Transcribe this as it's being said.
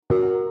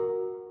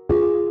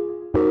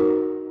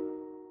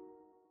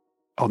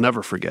I'll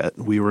never forget,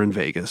 we were in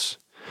Vegas,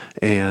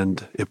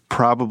 and it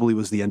probably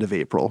was the end of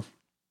April,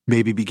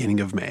 maybe beginning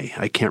of May.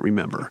 I can't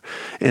remember.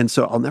 And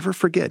so I'll never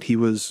forget, he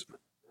was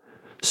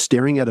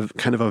staring at a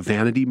kind of a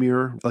vanity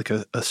mirror, like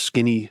a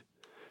skinny,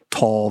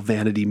 tall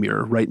vanity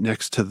mirror right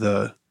next to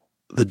the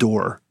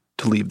door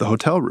to leave the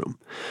hotel room.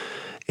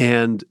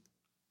 And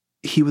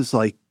he was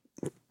like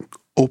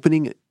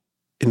opening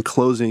and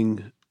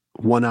closing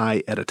one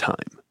eye at a time.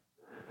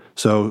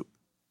 So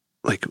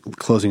like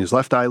closing his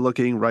left eye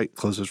looking,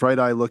 close his right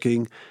eye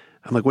looking.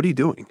 I'm like, what are you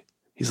doing?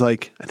 He's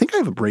like, I think I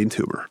have a brain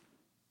tumor.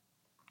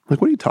 I'm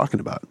like, what are you talking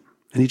about?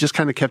 And he just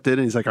kind of kept it,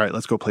 and he's like, all right,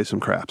 let's go play some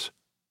craps.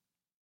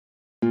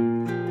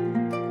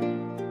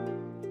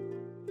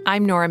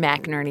 I'm Nora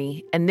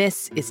McInerney, and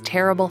this is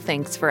Terrible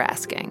Thanks for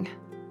Asking.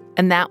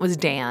 And that was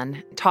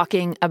Dan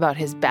talking about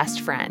his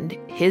best friend,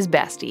 his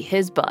bestie,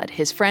 his bud,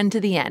 his friend to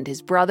the end,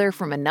 his brother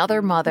from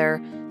another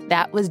mother.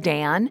 That was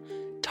Dan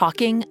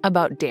talking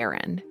about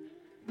Darren.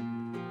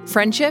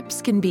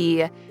 Friendships can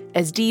be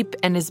as deep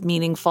and as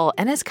meaningful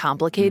and as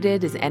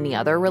complicated as any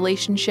other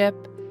relationship.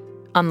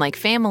 Unlike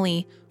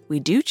family, we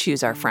do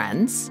choose our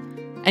friends.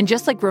 And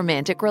just like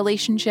romantic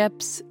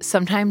relationships,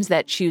 sometimes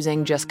that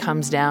choosing just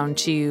comes down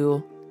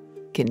to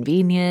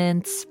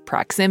convenience,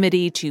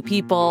 proximity to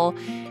people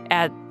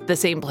at the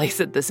same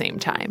place at the same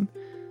time.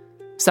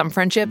 Some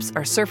friendships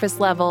are surface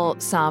level,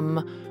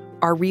 some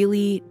are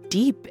really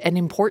deep and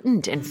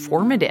important and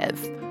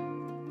formative.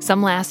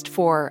 Some last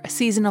for a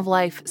season of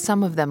life,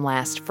 some of them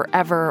last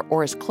forever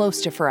or as close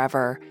to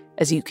forever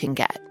as you can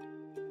get.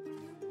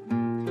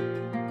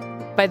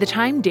 By the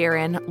time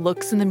Darren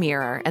looks in the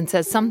mirror and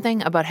says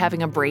something about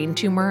having a brain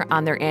tumor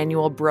on their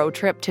annual bro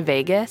trip to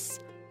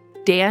Vegas,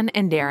 Dan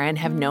and Darren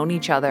have known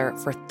each other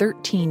for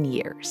 13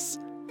 years.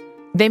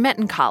 They met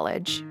in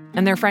college,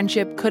 and their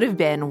friendship could have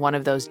been one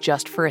of those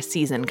just for a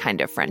season kind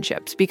of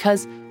friendships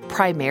because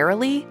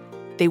primarily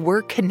they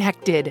were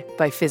connected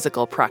by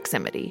physical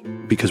proximity.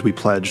 Because we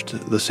pledged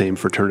the same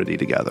fraternity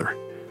together.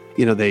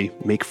 You know, they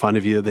make fun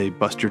of you, they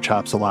bust your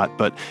chops a lot,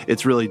 but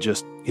it's really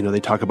just, you know, they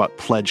talk about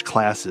pledge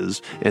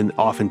classes, and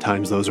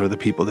oftentimes those are the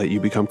people that you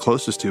become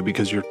closest to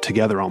because you're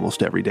together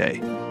almost every day.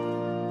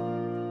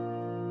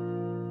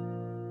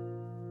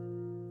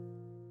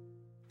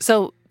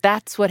 So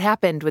that's what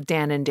happened with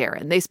Dan and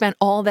Darren. They spent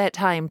all that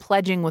time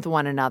pledging with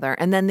one another,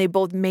 and then they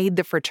both made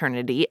the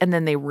fraternity, and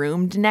then they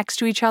roomed next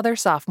to each other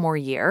sophomore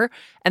year,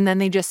 and then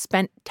they just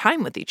spent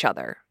time with each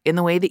other in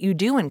the way that you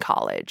do in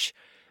college.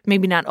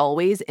 Maybe not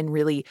always in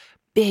really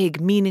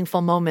big,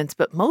 meaningful moments,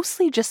 but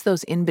mostly just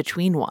those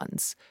in-between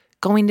ones.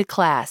 Going to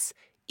class,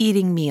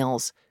 eating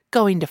meals,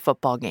 going to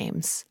football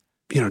games.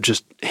 You know,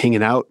 just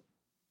hanging out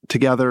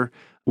together.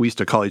 We used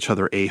to call each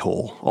other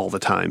a-hole all the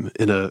time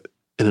in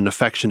an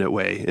affectionate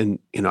way. And,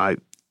 you know,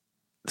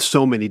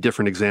 so many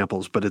different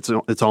examples, but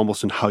it's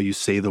almost in how you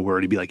say the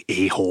word. He'd be like,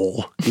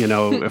 a-hole, you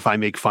know, if I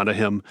make fun of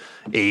him,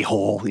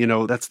 a-hole, you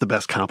know, that's the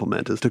best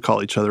compliment, is to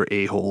call each other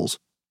a-holes.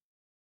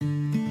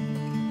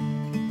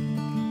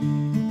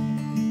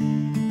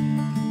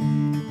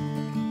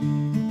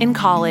 In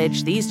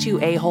college, these two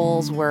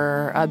a-holes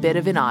were a bit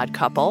of an odd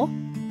couple.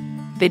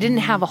 They didn't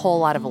have a whole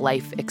lot of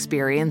life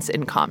experience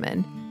in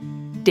common.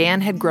 Dan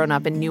had grown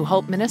up in New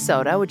Hope,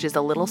 Minnesota, which is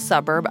a little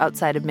suburb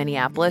outside of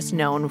Minneapolis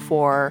known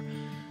for,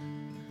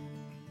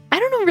 I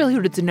don't know really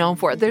what it's known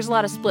for. There's a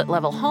lot of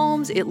split-level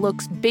homes. It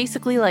looks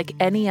basically like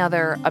any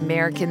other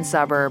American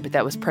suburb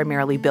that was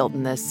primarily built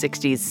in the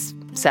 60s,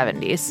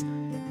 70s.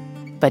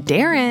 But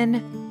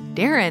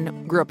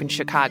Darren grew up in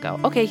Chicago.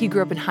 Okay, he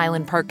grew up in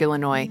Highland Park,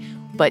 Illinois,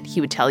 but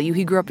he would tell you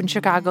he grew up in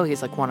Chicago.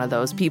 He's like one of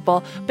those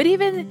people. But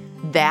even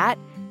that,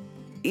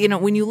 you know,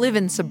 when you live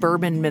in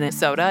suburban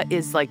Minnesota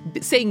is like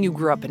saying you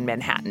grew up in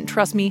Manhattan.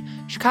 Trust me,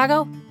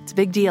 Chicago, it's a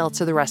big deal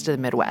to the rest of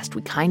the Midwest.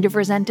 We kind of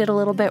resent it a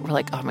little bit. We're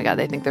like, oh my God,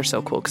 they think they're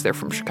so cool because they're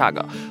from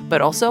Chicago.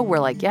 But also we're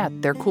like, yeah,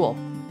 they're cool.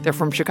 They're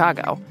from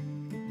Chicago.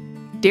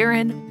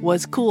 Darren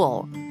was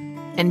cool.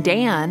 And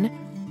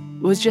Dan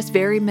was just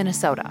very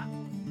Minnesota.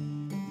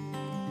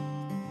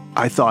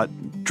 I thought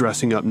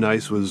dressing up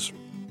nice was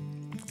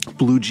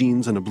blue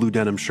jeans and a blue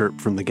denim shirt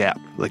from the Gap.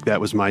 Like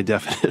that was my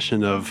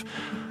definition of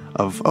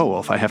oh, well,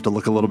 if I have to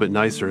look a little bit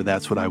nicer,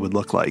 that's what I would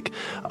look like.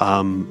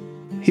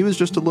 He was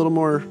just a little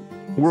more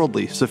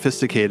worldly,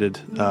 sophisticated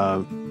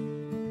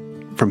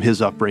from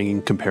his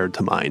upbringing compared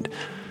to mine.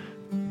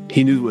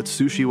 He knew what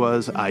sushi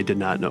was. I did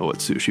not know what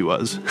sushi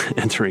was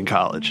entering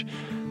college,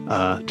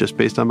 just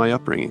based on my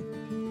upbringing.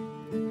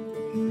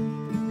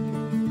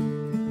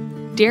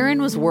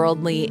 Darren was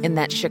worldly in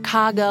that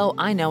Chicago,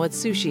 I know what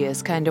sushi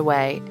is kind of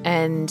way,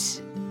 and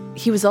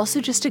he was also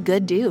just a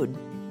good dude.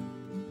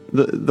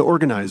 The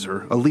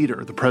organizer, a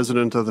leader, the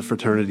president of the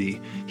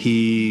fraternity,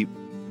 he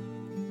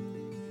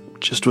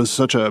just was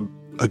such a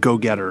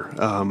go-getter,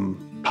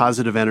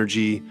 positive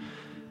energy,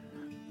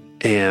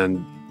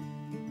 and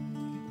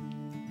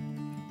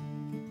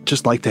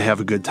just liked to have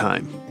a good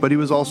time. But he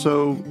was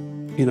also,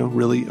 you know,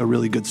 really a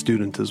really good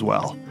student as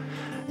well.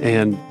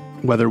 And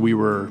whether we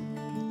were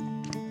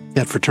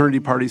at fraternity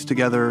parties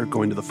together,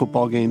 going to the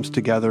football games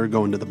together,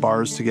 going to the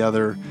bars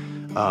together,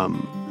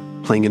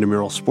 playing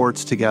intramural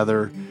sports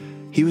together.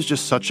 He was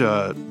just such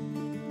a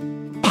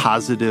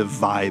positive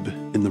vibe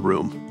in the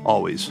room,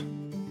 always.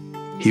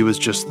 He was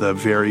just the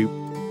very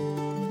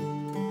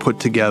put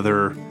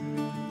together,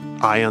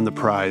 eye on the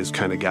prize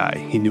kind of guy.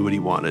 He knew what he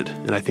wanted,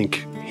 and I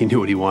think he knew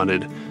what he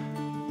wanted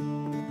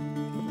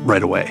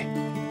right away.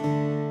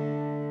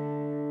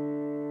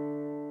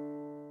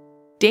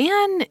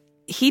 Dan,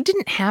 he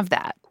didn't have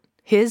that.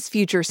 His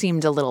future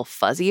seemed a little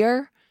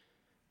fuzzier,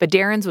 but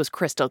Darren's was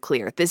crystal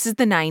clear. This is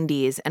the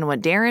 90s, and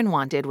what Darren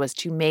wanted was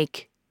to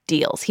make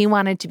deals. He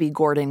wanted to be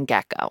Gordon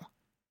Gekko.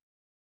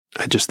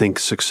 I just think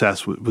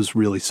success was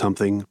really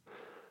something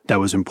that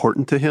was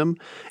important to him,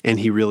 and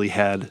he really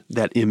had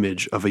that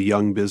image of a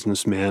young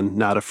businessman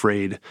not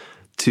afraid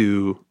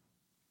to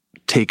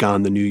take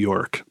on the New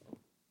York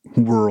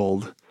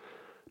world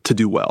to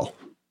do well.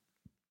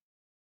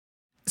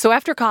 So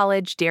after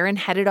college, Darren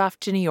headed off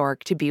to New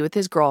York to be with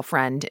his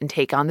girlfriend and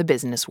take on the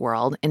business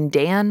world, and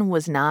Dan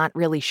was not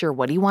really sure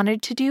what he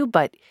wanted to do,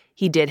 but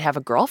he did have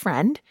a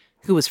girlfriend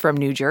who was from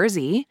New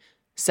Jersey,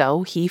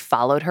 so he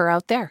followed her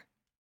out there.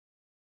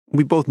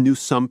 We both knew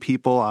some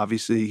people.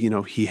 Obviously,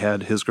 he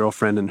had his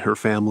girlfriend and her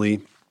family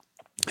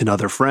and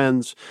other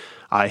friends.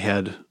 I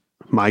had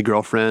my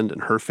girlfriend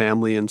and her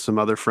family and some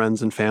other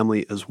friends and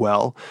family as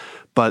well.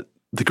 But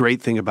the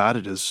great thing about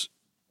it is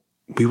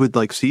we would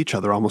see each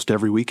other almost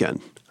every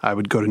weekend. I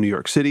would go to New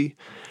York City,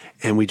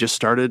 and we just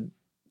started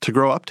to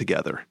grow up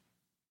together.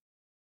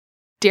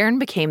 Darren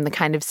became the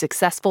kind of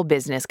successful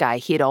business guy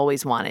he had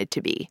always wanted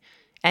to be.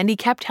 And he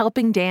kept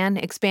helping Dan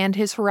expand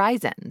his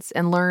horizons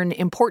and learn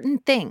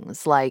important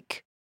things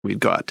like... We'd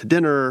go out to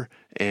dinner,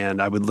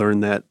 and I would learn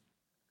that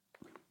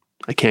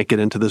I can't get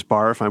into this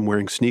bar if I'm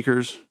wearing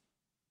sneakers.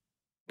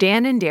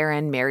 Dan and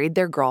Darren married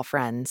their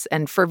girlfriends,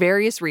 and for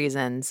various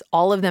reasons,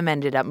 all of them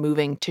ended up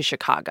moving to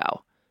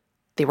Chicago.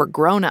 They were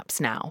grown-ups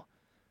now,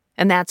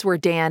 and that's where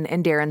Dan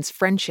and Darren's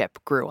friendship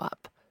grew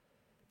up.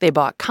 They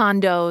bought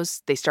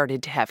condos, they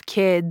started to have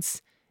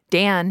kids.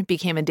 Dan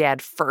became a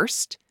dad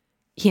first.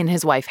 He and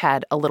his wife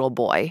had a little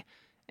boy,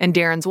 and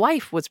Darren's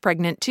wife was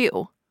pregnant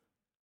too.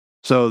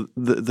 So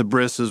the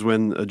bris is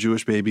when a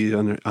Jewish baby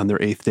on their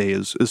 8th day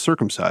is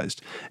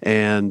circumcised.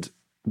 And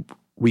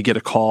we get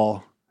a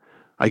call.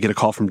 I get a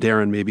call from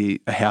Darren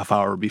maybe a half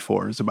hour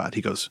before.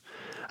 He goes,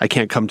 I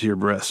can't come to your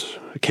bris.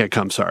 I can't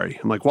come, sorry.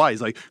 I'm like, why?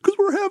 He's like, because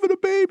we're having a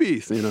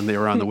baby. And they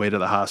were on the way to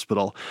the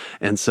hospital.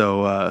 And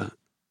so,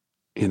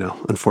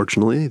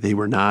 unfortunately, they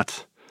were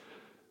not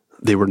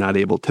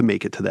able to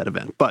make it to that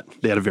event, but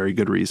they had a very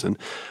good reason.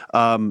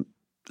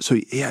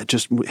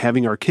 Just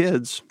having our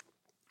kids,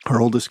 our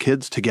oldest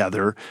kids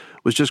together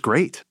was just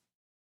great.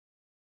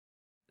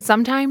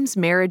 Sometimes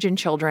marriage and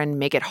children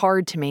make it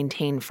hard to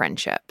maintain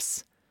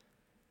friendships.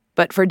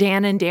 But for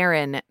Dan and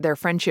Darren, their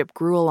friendship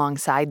grew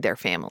alongside their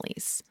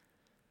families.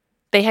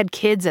 They had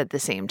kids at the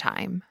same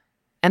time,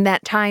 and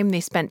that time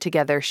they spent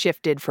together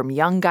shifted from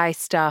young guy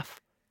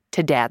stuff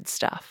to dad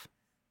stuff.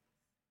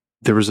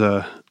 There was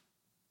the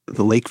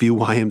Lakeview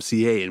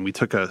YMCA, and we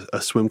took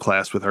a swim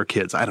class with our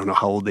kids. I don't know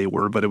how old they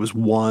were, but it was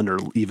one or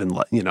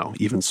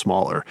even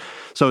smaller.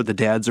 So the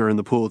dads are in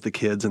the pool with the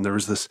kids, and there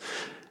was this,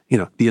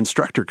 the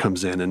instructor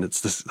comes in, and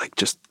it's this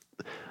just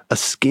a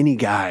skinny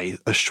guy,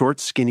 a short,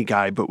 skinny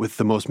guy, but with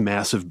the most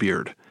massive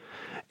beard.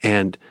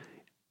 And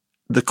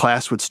the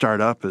class would start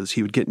up as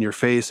he would get in your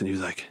face, and he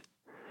was like,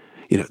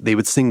 they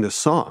would sing this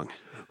song.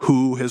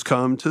 Who has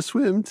come to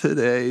swim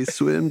today,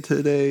 swim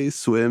today,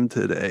 swim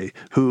today?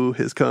 Who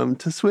has come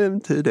to swim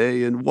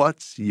today, and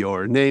what's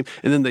your name?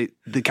 And then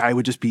the guy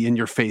would just be in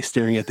your face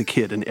staring at the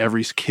kid, and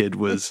every kid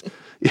was,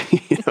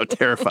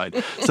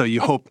 terrified. So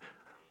you hope,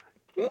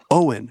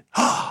 Owen,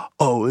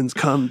 Owen's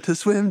come to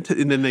swim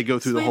today. And then they go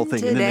through the whole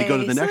thing, and then they go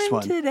to the next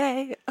one.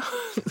 Today.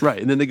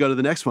 Right, and then they go to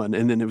the next one,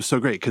 and then it was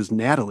so great, because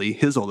Natalie,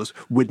 his oldest,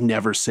 would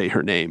never say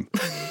her name.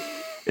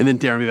 And then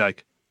Darren would be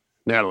like,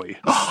 Natalie,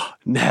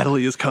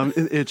 Natalie is coming.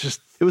 It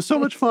was so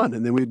much fun.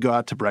 And then we'd go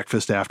out to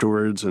breakfast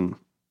afterwards and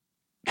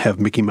have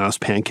Mickey Mouse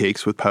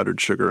pancakes with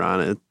powdered sugar on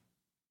it.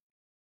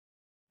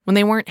 When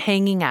they weren't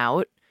hanging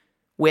out,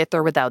 with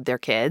or without their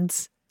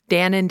kids,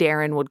 Dan and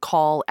Darren would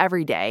call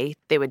every day.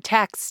 They would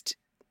text.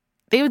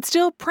 They would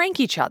still prank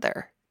each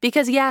other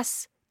because,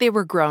 yes, they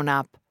were grown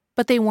up,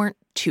 but they weren't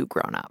too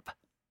grown up.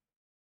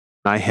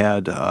 I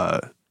had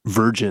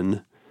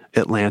Virgin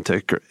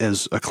Atlantic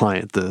as a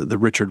client, the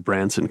Richard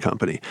Branson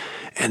company.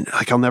 And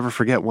I'll never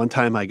forget, one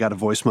time I got a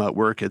voicemail at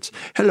work. It's,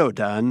 hello,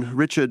 Dan,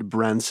 Richard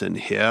Branson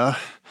here.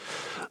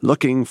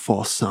 Looking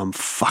for some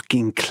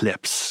fucking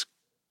clips.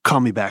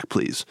 Call me back,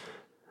 please.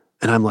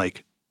 And I'm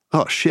like,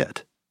 oh,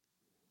 shit.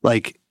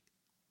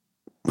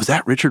 Was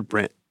that Richard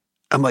Branson?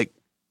 I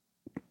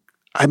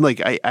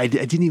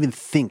didn't even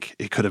think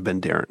it could have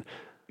been Darren.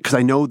 Because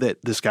I know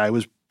that this guy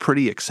was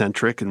pretty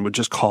eccentric and would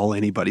just call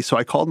anybody. So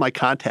I called my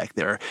contact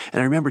there, and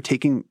I remember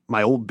taking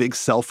my old big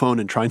cell phone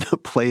and trying to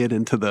play it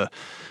into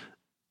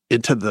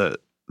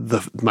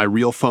my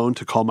real phone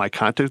to call my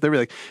contact. They were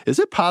like, is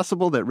it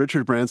possible that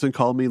Richard Branson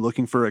called me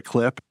looking for a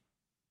clip?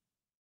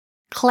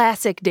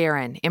 Classic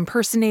Darren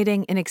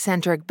impersonating an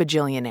eccentric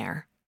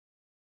bajillionaire.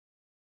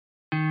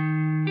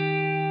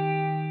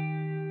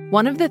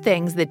 One of the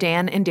things that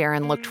Dan and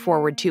Darren looked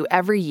forward to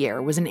every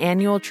year was an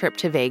annual trip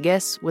to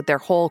Vegas with their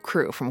whole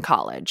crew from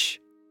college.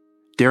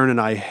 Darren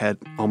and I had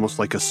almost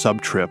like a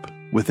sub-trip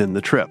within the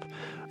trip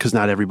because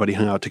not everybody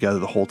hung out together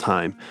the whole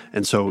time.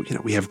 And so,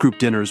 we have group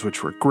dinners,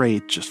 which were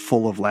great, just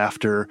full of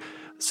laughter,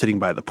 sitting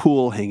by the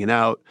pool, hanging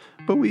out.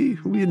 But we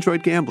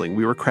enjoyed gambling.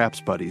 We were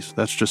craps buddies.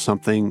 That's just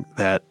something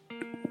that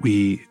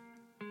we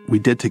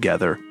did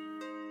together.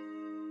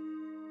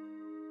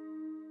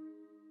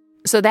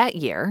 So that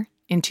year,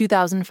 in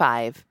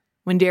 2005,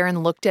 when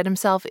Darren looked at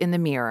himself in the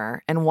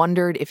mirror and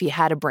wondered if he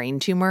had a brain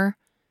tumor,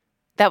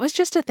 that was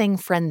just a thing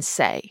friends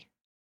say.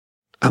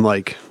 I'm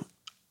like,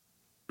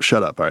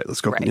 shut up. All right, let's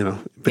go, Right.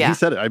 But he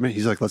said it.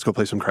 He's like, let's go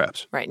play some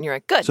craps. Right, and you're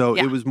like, good. So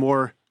yeah. it was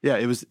more,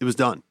 it was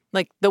done.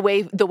 Like the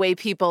way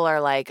people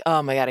are like,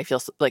 oh my God, I feel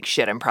like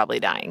shit, I'm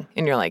probably dying.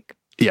 And you're like,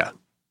 Yeah.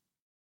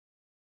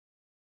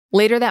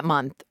 Later that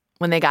month,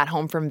 when they got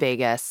home from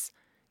Vegas,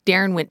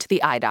 Darren went to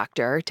the eye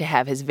doctor to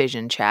have his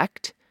vision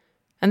checked,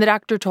 and the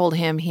doctor told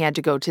him he had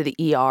to go to the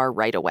ER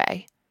right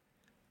away.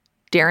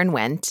 Darren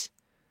went,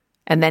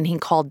 and then he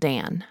called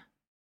Dan.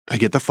 I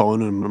get the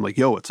phone, and I'm like,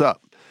 yo, what's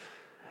up?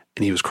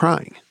 And he was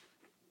crying.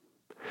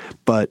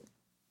 But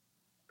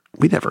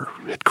we never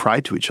had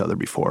cried to each other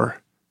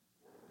before.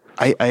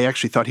 I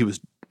actually thought he was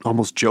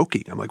almost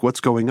joking. I'm like, what's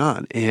going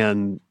on?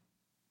 And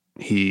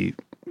he,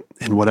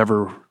 in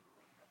whatever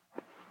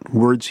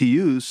words he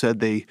used, said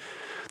they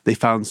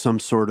found some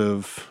sort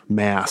of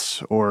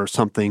mass or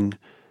something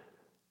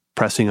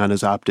pressing on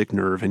his optic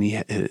nerve, and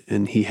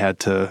he had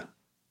to,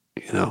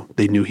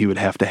 they knew he would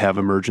have to have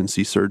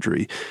emergency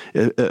surgery.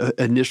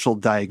 Initial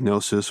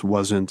diagnosis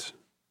wasn't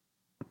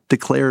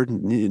declared.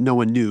 No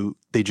one knew.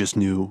 They just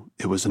knew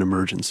it was an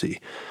emergency.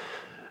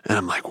 And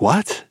I'm like,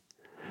 what?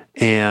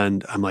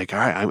 And I'm like, all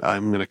right,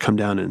 I'm going to come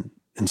down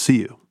and see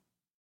you.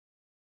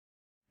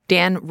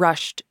 Dan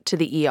rushed to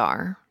the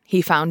ER.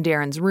 He found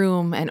Darren's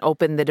room and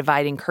opened the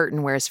dividing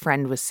curtain where his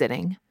friend was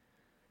sitting.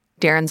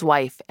 Darren's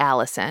wife,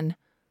 Allison,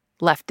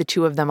 left the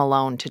two of them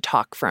alone to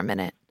talk for a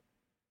minute.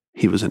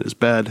 He was in his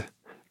bed,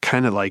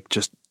 kind of like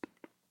just,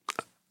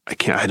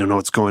 I don't know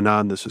what's going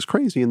on. This is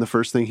crazy. And the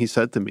first thing he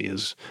said to me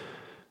is,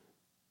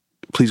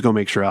 please go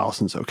make sure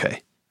Allison's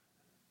okay.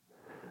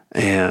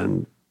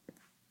 And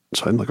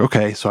so I'm like,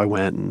 okay. So I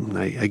went and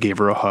I gave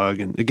her a hug.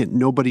 And again,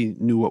 nobody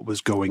knew what was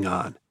going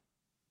on.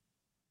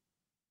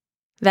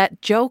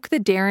 That joke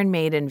that Darren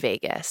made in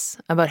Vegas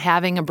about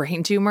having a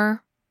brain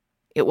tumor,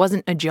 it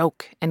wasn't a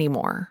joke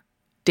anymore.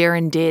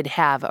 Darren did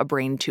have a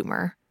brain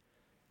tumor,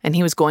 and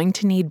he was going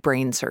to need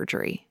brain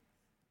surgery.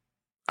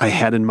 I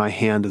had in my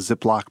hand a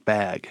Ziploc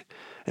bag,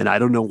 and I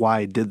don't know why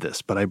I did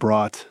this, but I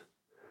brought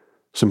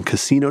some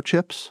casino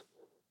chips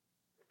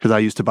because I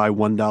used to buy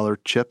 $1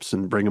 chips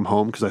and bring them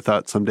home because I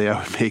thought someday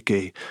I would make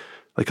a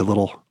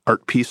little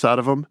art piece out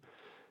of them.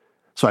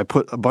 So I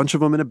put a bunch of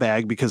them in a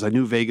bag because I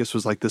knew Vegas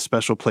was like this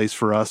special place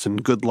for us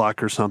and good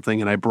luck or something.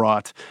 And I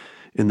brought,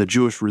 in the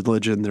Jewish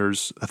religion,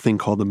 there's a thing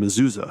called a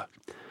mezuzah,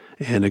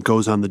 and it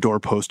goes on the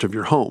doorpost of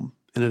your home,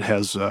 and it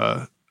has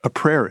a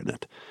prayer in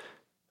it.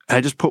 And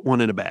I just put one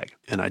in a bag,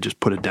 and I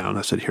just put it down.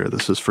 I said, here,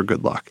 this is for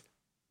good luck.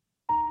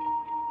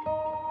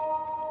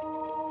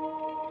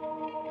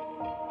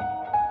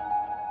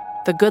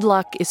 The good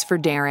luck is for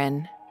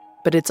Darren,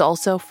 but it's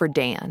also for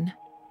Dan,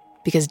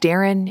 because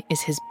Darren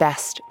is his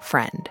best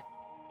friend.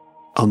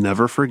 I'll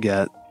never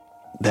forget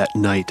that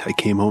night I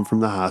came home from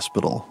the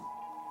hospital,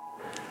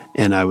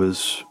 and I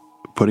was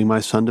putting my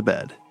son to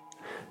bed,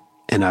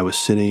 and I was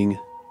sitting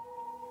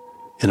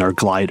in our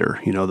glider,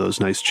 those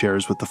nice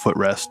chairs with the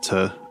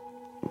footrest,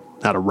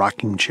 not a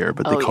rocking chair,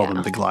 but they call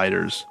them the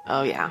gliders.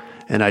 Oh, yeah.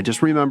 And I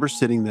just remember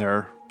sitting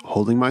there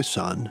holding my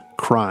son,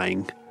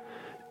 crying,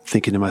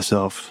 thinking to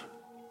myself,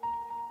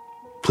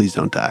 please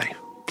don't die.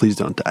 Please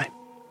don't die.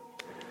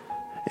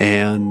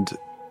 And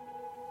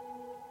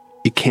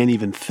I can't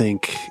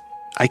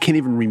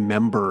even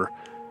remember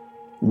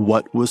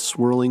what was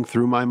swirling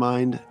through my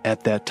mind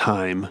at that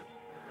time.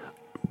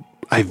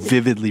 I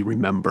vividly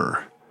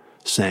remember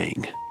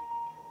saying,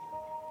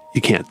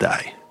 you can't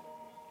die.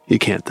 You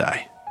can't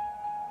die.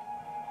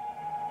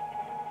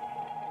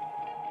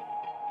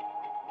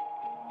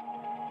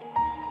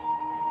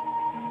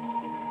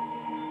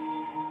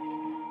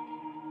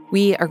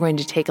 We are going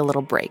to take a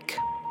little break.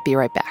 Be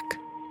right back.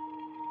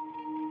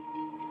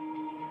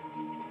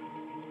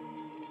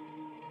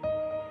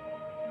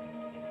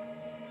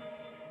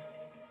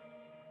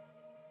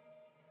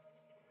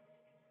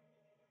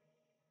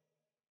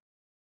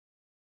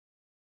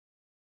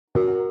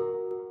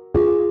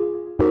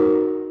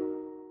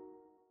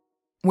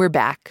 We're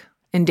back,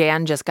 and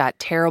Dan just got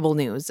terrible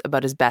news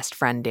about his best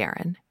friend,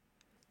 Darren.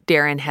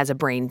 Darren has a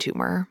brain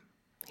tumor.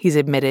 He's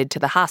admitted to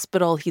the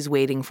hospital, he's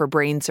waiting for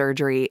brain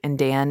surgery, and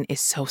Dan is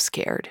so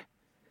scared.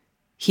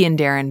 He and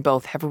Darren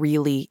both have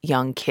really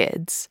young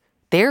kids.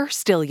 They're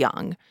still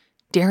young.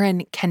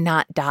 Darren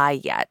cannot die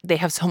yet. They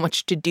have so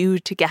much to do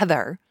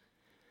together.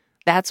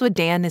 That's what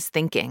Dan is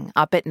thinking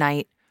up at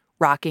night,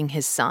 rocking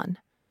his son.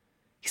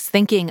 He's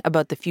thinking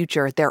about the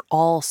future they're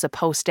all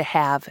supposed to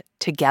have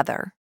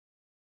together.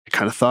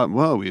 kind of thought,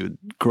 well, we would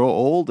grow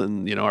old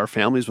and, our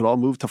families would all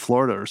move to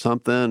Florida or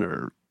something,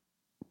 or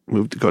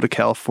go to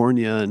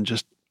California and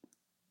just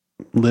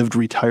lived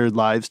retired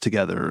lives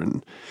together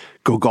and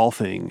go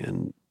golfing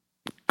and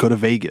go to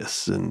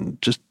Vegas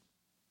and just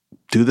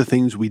do the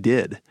things we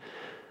did.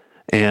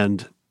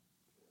 And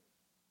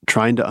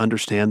trying to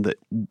understand that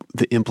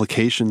the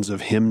implications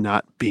of him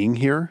not being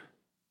here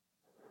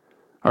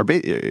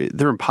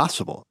they're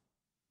impossible.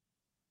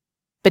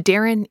 But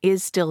Darren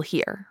is still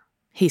here.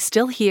 He's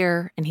still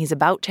here, and he's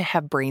about to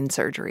have brain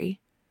surgery.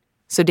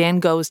 So Dan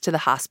goes to the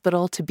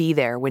hospital to be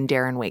there when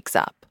Darren wakes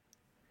up.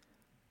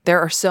 There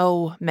are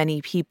so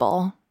many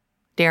people.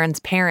 Darren's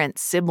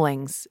parents,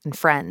 siblings, and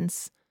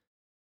friends.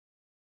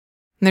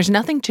 And there's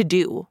nothing to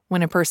do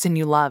when a person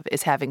you love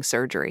is having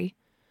surgery.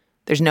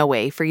 There's no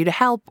way for you to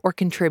help or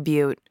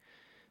contribute.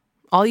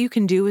 All you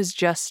can do is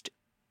just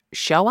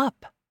show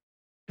up.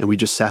 And we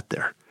just sat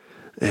there,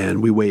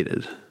 and we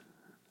waited,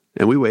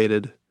 and we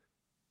waited.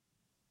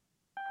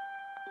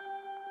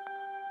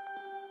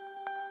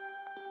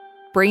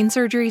 Brain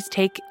surgeries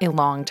take a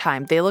long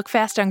time. They look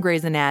fast on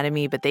Grey's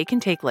Anatomy, but they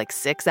can take like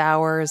 6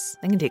 hours.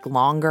 They can take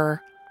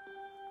longer.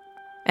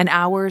 And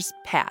hours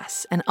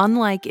pass. And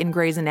unlike in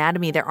Grey's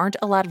Anatomy, there aren't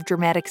a lot of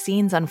dramatic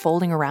scenes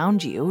unfolding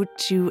around you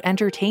to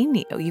entertain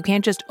you. You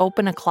can't just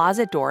open a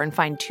closet door and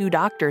find 2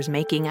 doctors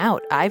making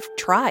out. I've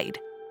tried.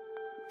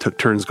 Took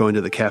turns going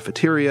to the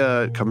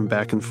cafeteria, coming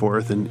back and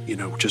forth, and,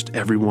 just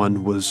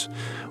everyone was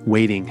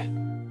waiting.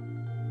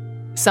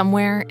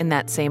 Somewhere in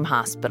that same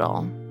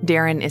hospital,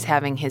 Darren is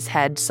having his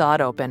head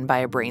sawed open by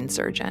a brain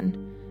surgeon.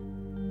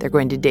 They're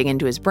going to dig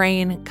into his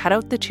brain, cut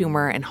out the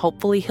tumor, and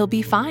hopefully he'll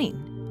be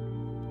fine.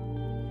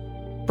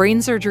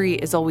 Brain surgery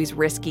is always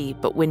risky,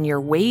 but when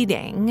you're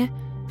waiting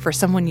for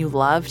someone you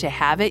love to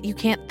have it, you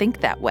can't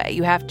think that way.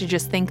 You have to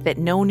just think that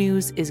no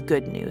news is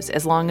good news.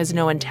 As long as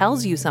no one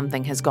tells you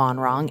something has gone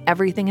wrong,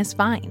 everything is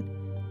fine.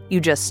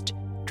 You just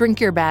drink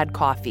your bad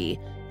coffee,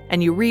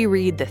 and you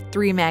reread the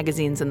 3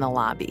 magazines in the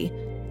lobby,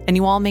 and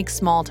you all make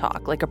small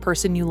talk like a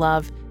person you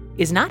love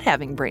is not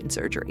having brain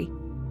surgery.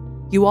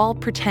 You all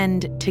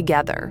pretend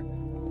together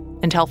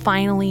until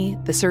finally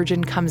the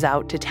surgeon comes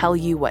out to tell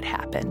you what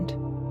happened.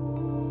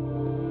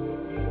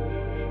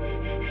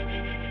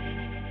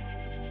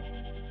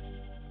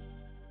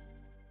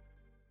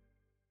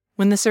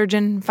 When the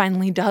surgeon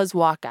finally does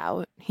walk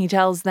out, he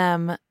tells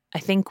them, "I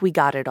think we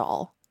got it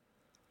all."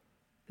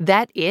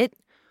 That it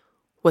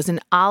was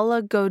an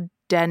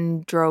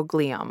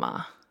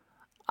oligodendroglioma.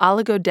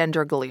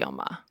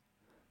 Oligodendroglioma.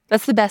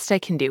 That's the best I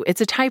can do.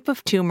 It's a type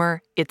of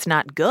tumor. It's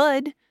not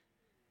good,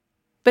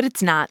 but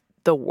it's not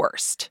the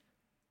worst.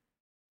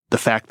 The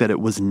fact that it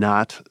was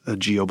not a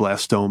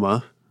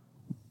glioblastoma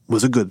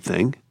was a good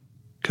thing,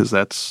 because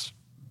that's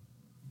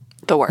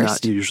the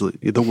worst. Not usually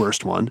the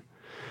worst one.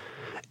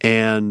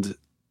 And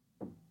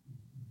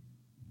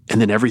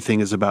then everything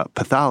is about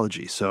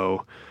pathology.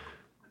 So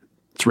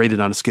it's rated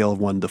on a scale of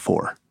 1 to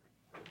 4.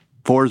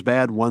 4 is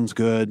bad, 1's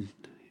good.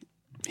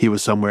 He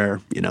was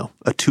somewhere,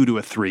 a 2 to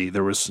a 3.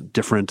 There was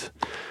different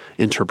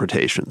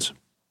interpretations.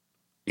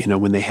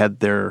 When they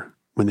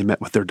met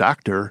with their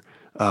doctor,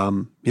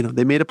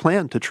 they made a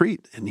plan to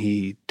treat, and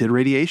he did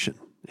radiation,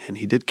 and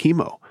he did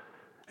chemo,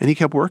 and he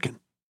kept working.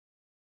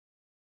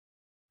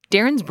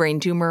 Darren's brain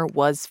tumor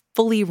was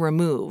fully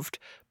removed,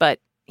 but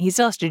he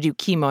still has to do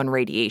chemo and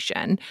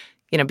radiation,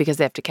 because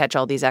they have to catch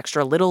all these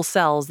extra little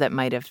cells that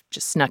might have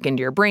just snuck into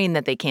your brain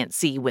that they can't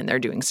see when they're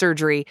doing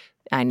surgery.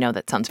 I know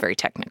that sounds very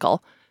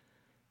technical.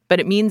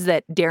 But it means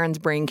that Darren's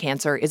brain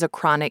cancer is a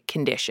chronic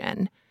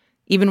condition.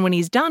 Even when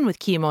he's done with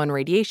chemo and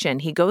radiation,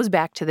 he goes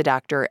back to the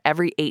doctor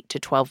every 8 to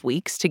 12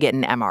 weeks to get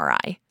an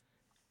MRI.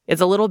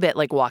 It's a little bit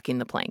like walking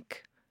the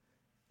plank.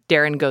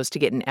 Darren goes to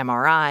get an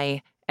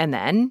MRI and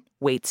then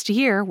waits to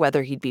hear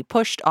whether he'd be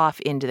pushed off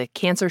into the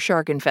cancer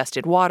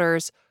shark-infested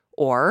waters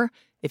or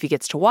if he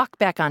gets to walk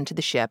back onto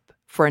the ship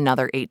for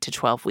another 8 to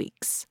 12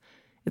 weeks.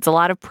 It's a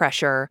lot of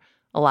pressure,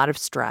 a lot of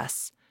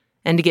stress.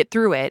 And to get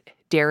through it,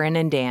 Darren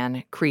and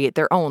Dan create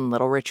their own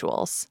little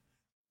rituals.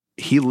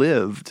 He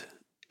lived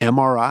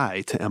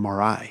MRI to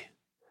MRI.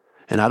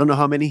 And I don't know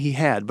how many he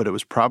had, but it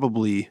was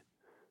probably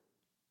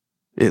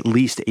at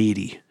least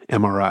 80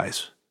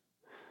 MRIs.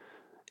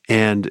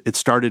 And it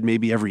started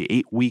maybe every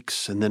 8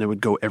 weeks, and then it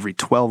would go every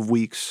 12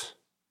 weeks.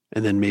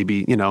 And then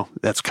maybe,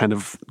 that's kind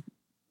of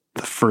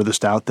the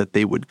furthest out that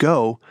they would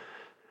go.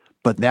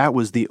 But that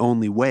was the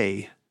only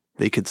way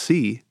they could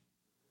see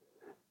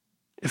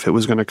if it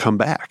was going to come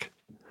back.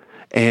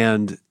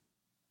 And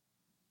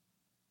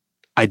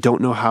I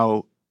don't know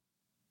how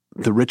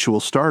the ritual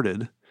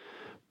started,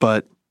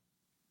 but,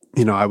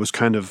 I was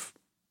kind of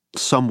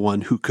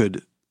someone who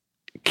could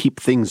keep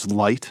things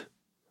light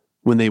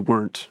when they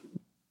weren't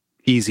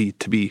easy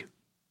to be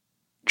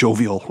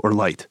jovial or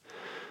light.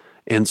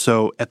 And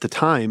so at the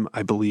time,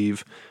 I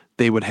believe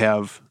they would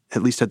have,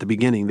 at least at the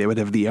beginning, they would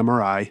have the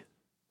MRI,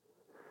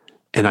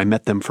 and I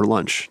met them for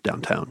lunch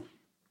downtown.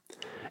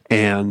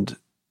 And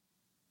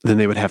then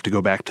they would have to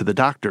go back to the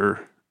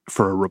doctor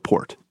for a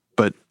report.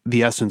 But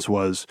the essence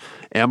was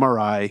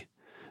MRI,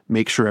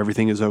 make sure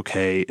everything is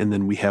okay, and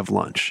then we have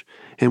lunch.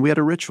 And we had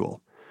a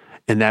ritual.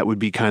 And that would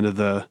be kind of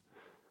the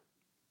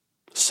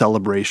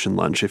celebration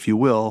lunch, if you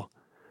will,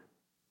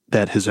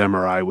 that his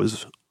MRI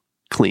was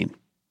clean.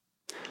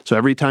 So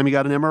every time you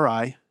got an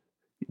MRI,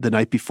 the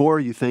night before,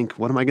 you think,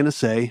 what am I going to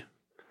say?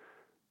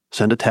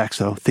 Send a text,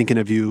 though, thinking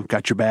of you,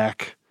 got your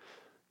back.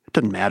 It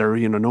doesn't matter.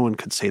 No one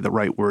could say the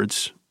right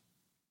words.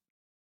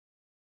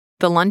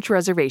 The lunch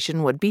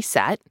reservation would be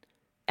set.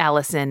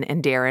 Allison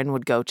and Darren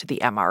would go to the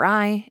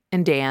MRI,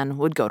 and Dan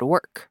would go to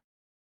work.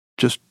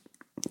 It's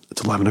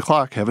 11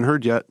 o'clock, haven't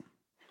heard yet.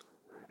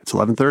 It's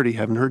 11:30,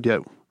 haven't heard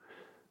yet.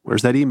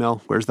 Where's that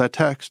email? Where's that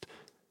text?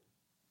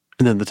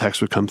 And then the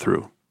text would come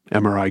through,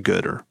 MRI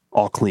good, or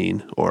all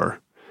clean,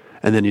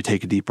 and then you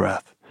take a deep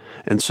breath.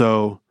 And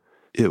so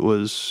it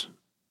was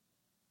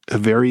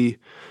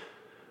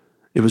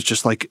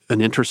just like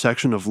an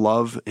intersection of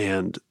love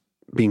and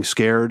being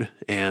scared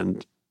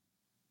and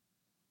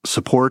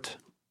support.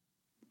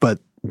 But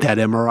that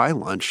MRI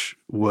lunch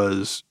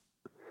was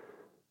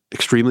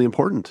extremely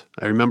important.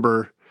 I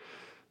remember,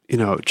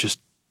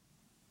 just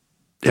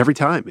every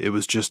time it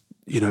was just,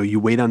 you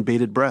wait on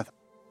bated breath.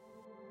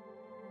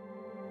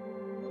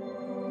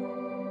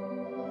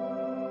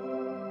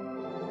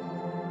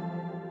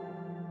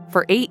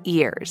 For 8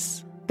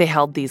 years, they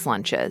held these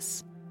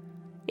lunches.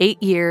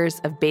 8 years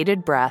of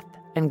bated breath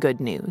and good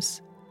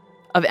news.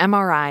 Of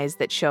MRIs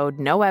that showed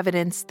no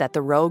evidence that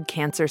the rogue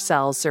cancer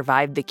cells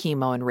survived the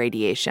chemo and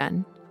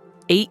radiation.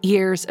 8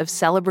 years of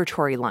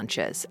celebratory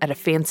lunches at a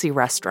fancy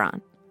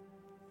restaurant.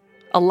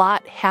 A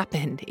lot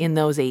happened in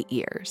those 8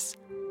 years.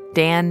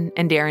 Dan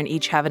and Darren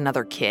each have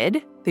another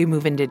kid. They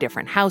move into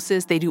different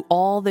houses. They do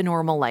all the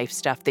normal life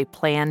stuff they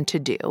plan to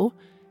do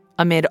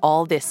amid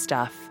all this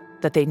stuff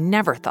that they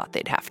never thought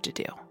they'd have to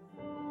do.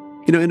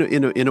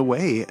 In a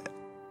way,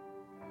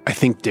 I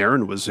think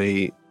Darren was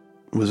a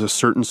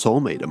certain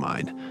soulmate of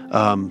mine,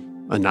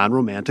 a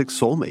non-romantic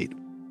soulmate.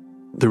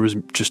 There was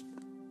just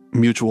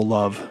mutual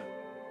love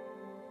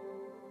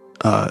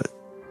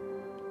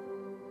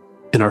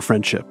in our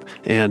friendship.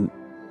 And,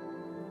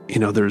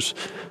 there's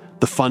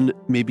the fun,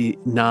 maybe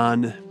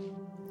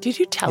Did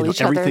you tell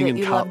each other that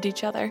you loved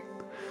each other?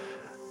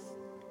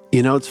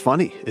 It's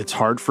funny. It's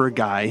hard for a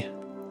guy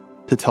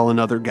to tell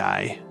another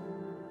guy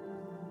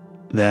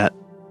that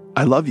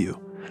I love you.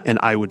 And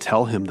I would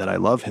tell him that I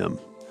love him.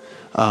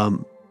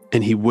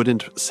 And he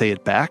wouldn't say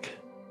it back.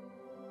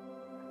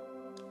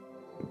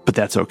 But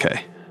that's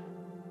okay.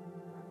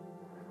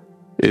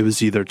 It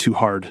was either too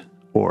hard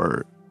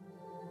or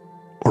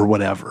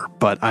whatever.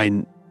 But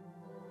I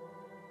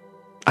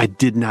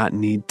did not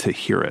need to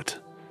hear it,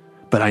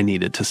 but I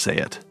needed to say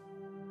it.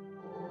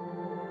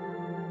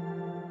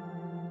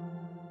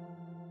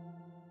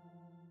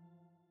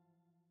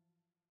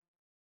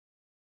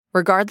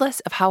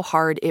 Regardless of how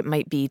hard it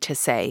might be to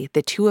say,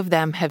 the two of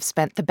them have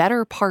spent the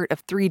better part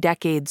of 3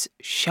 decades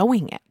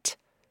showing it,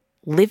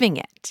 living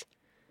it.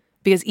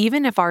 Because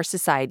even if our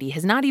society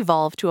has not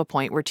evolved to a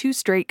point where 2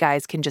 straight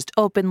guys can just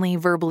openly,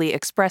 verbally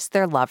express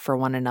their love for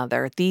one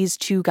another, these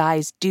 2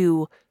 guys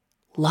do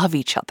love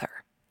each other.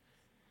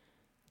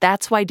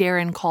 That's why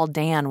Darren called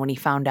Dan when he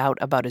found out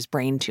about his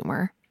brain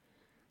tumor.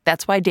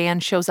 That's why Dan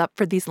shows up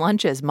for these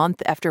lunches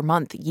month after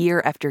month, year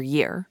after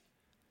year.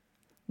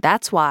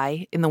 That's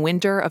why, in the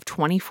winter of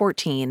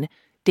 2014,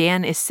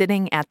 Dan is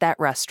sitting at that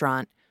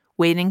restaurant,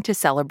 waiting to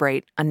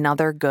celebrate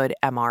another good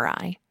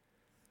MRI.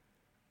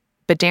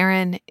 But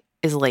Darren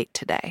is late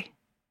today.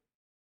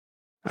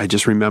 I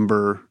just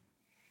remember,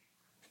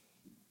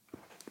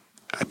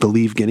 I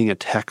believe, getting a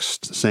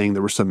text saying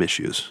there were some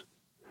issues.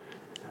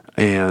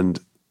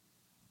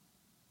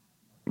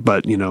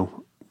 But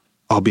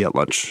I'll be at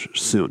lunch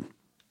soon.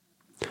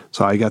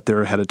 So I got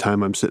there ahead of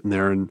time. I'm sitting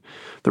there, and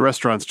the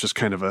restaurant's just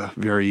kind of a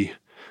very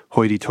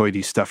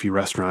hoity-toity, stuffy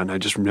restaurant. I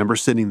just remember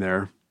sitting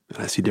there, and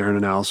I see Darren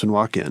and Allison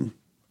walk in,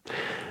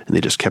 and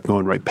they just kept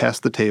going right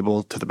past the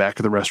table to the back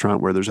of the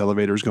restaurant where there's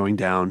elevators going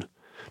down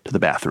to the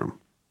bathroom.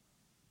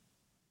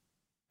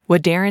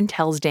 What Darren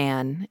tells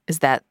Dan is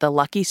that the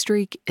lucky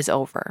streak is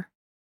over.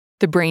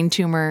 The brain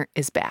tumor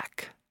is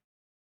back.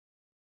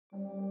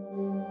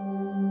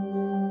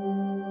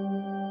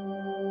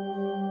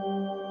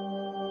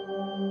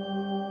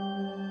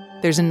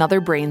 There's another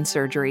brain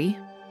surgery,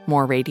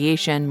 more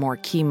radiation, more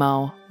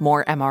chemo,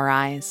 more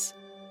MRIs,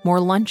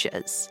 more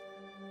lunches.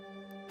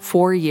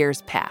 4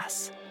 years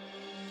pass.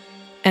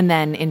 And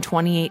then in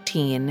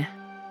 2018,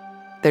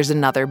 there's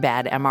another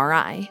bad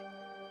MRI.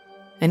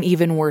 And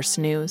even worse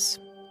news,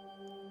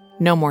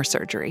 no more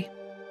surgery.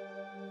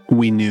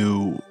 We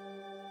knew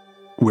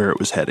where it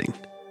was headed.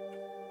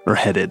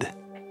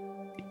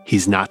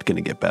 He's not going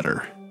to get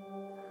better.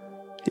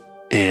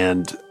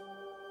 And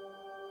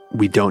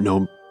we don't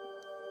know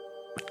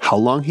how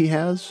long he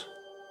has,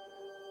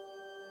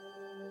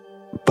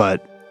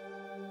 but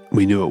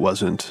we knew it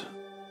wasn't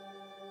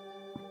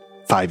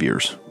 5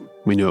 years.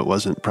 We knew it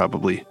wasn't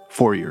probably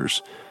 4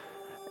 years.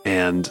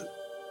 And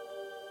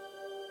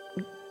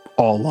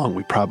all along,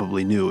 we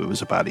probably knew it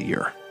was about a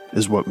year,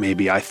 is what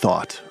maybe I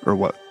thought, or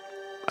what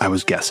I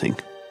was guessing.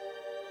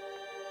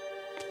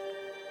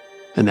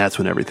 And that's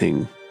when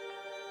everything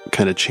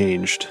kind of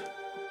changed.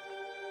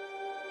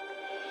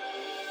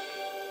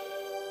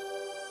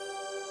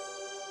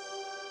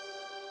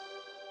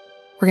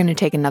 We're going to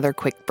take another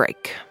quick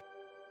break.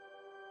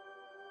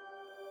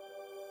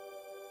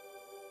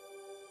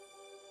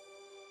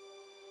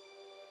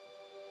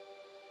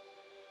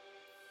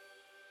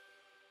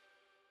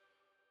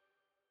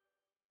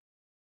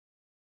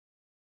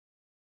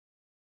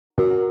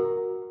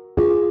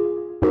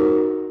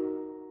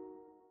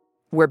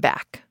 We're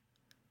back.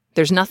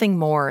 There's nothing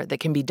more that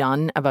can be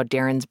done about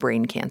Darren's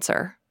brain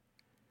cancer.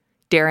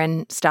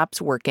 Darren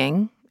stops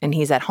working, and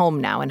he's at home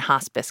now in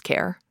hospice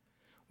care,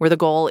 where the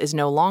goal is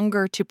no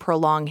longer to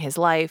prolong his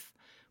life,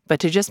 but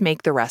to just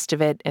make the rest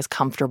of it as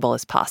comfortable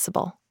as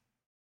possible.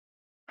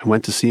 I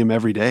went to see him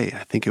every day.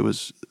 I think it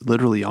was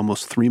literally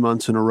almost 3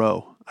 months in a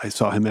row. I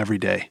saw him every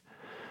day.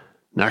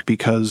 Not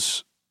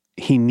because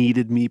he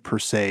needed me per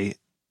se.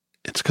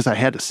 It's because I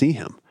had to see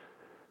him.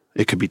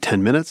 It could be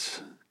 10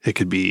 minutes. It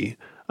could be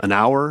an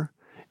hour.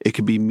 It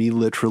could be me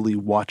literally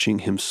watching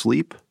him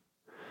sleep.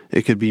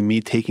 It could be me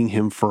taking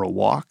him for a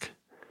walk.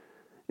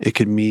 It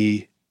could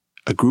be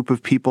a group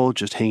of people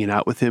just hanging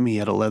out with him. He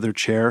had a leather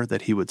chair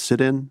that he would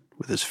sit in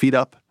with his feet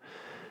up.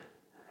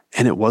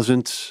 And it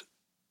wasn't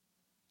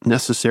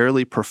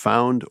necessarily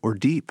profound or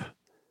deep.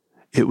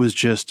 It was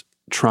just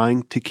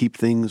trying to keep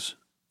things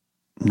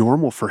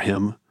normal for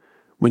him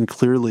when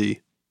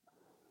clearly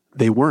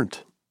they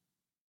weren't.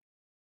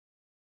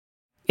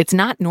 It's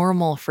not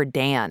normal for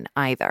Dan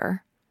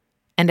either.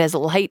 And as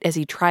light as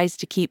he tries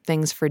to keep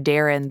things for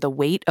Darren, the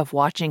weight of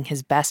watching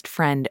his best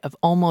friend of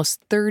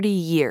almost 30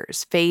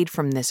 years fade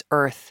from this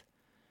earth,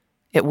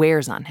 it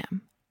wears on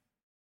him.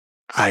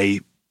 I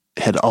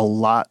had a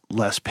lot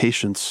less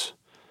patience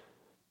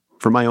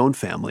for my own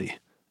family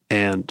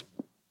and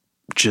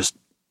just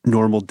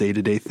normal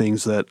day-to-day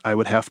things that I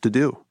would have to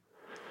do.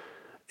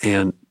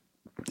 And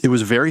it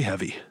was very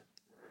heavy.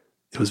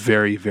 It was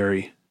very,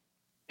 very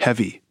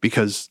heavy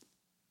because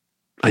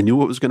I knew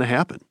what was going to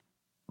happen.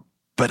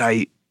 But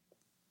I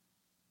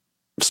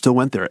still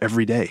went there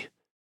every day.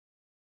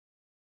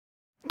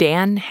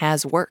 Dan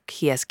has work.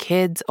 He has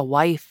kids, a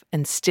wife,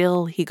 and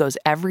still he goes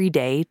every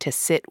day to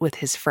sit with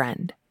his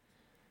friend,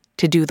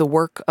 to do the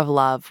work of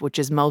love, which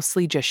is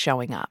mostly just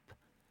showing up.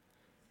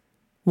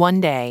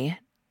 One day,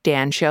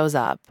 Dan shows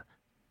up,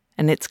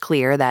 and it's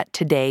clear that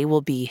today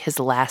will be his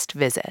last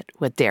visit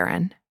with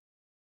Darren.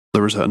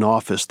 There was an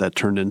office that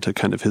turned into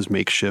kind of his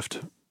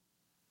makeshift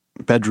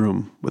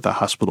bedroom with a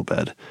hospital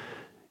bed.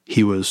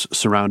 He was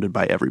surrounded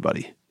by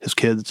everybody, his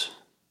kids,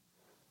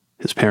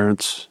 his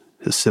parents,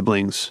 his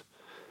siblings,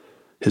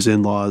 his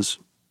in-laws.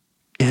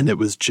 And it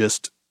was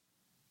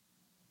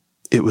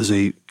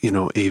a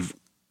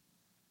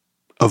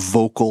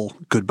vocal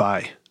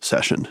goodbye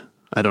session.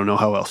 I don't know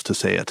how else to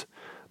say it,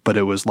 but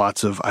it was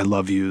lots of I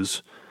love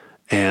yous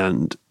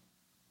and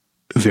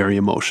very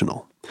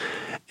emotional.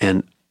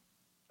 And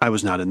I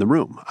was not in the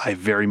room. I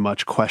very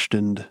much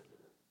questioned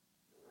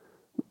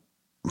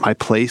my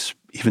place,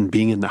 even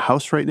being in the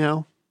house right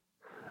now.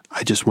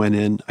 I just went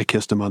in, I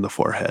kissed him on the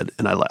forehead,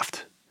 and I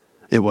left.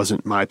 It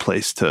wasn't my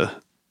place to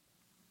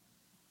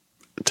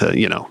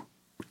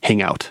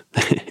hang out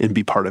and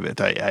be part of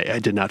it. I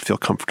did not feel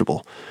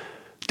comfortable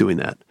doing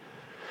that.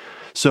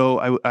 So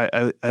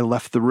I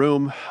left the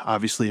room,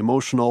 obviously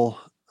emotional.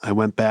 I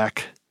went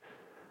back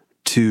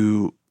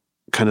to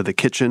kind of the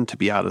kitchen to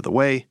be out of the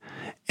way,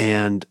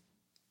 and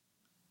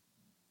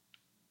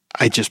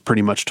I just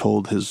pretty much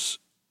told his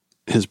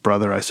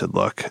brother, I said,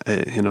 look,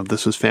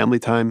 this is family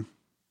time.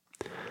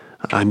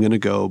 I'm going to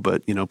go,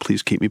 but,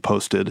 please keep me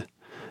posted.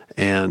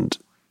 And,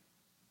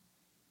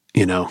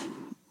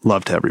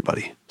 love to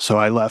everybody. So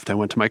I left, I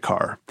went to my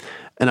car,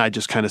 and I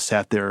just kind of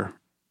sat there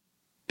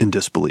in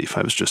disbelief.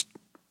 I was just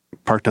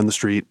parked on the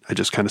street. I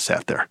just kind of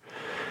sat there.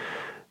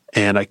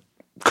 And I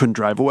couldn't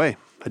drive away.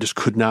 I just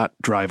could not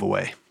drive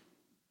away.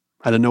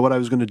 I didn't know what I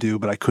was going to do,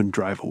 but I couldn't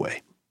drive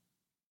away.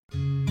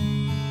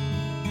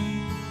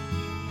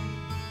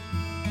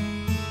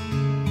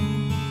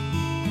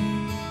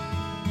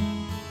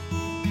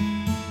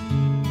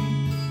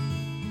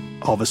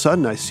 All of a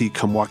sudden, I see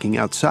come walking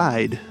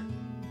outside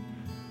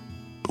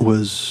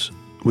was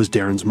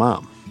Darren's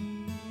mom.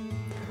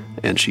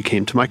 And she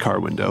came to my car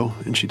window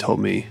and she told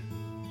me,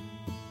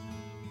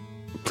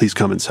 please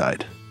come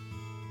inside.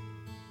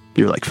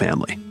 You're like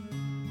family.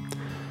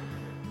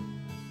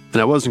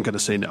 And I wasn't going to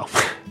say no.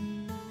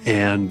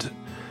 And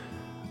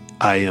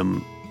I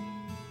am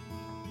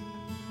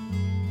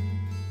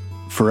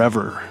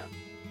forever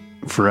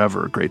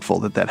grateful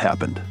that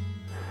happened.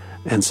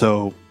 And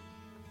so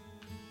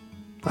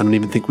I don't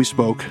even think we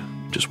spoke,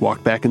 just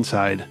walked back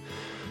inside.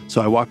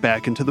 So I walked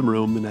back into the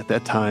room, and at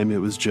that time it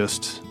was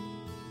just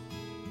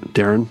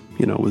Darren,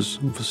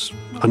 was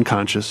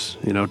unconscious,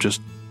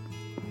 just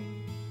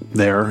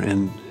there,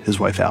 and his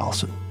wife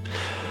Allison.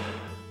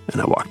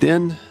 And I walked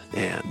in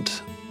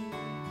and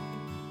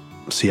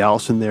see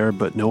Allison there,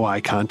 but no eye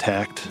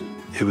contact.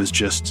 It was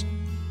just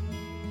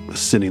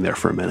sitting there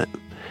for a minute.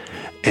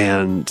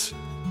 And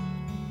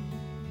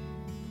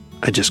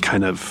I just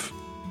kind of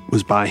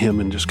was by him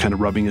and just kind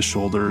of rubbing his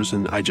shoulders,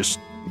 and I just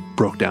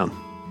broke down,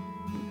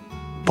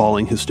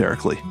 bawling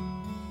hysterically.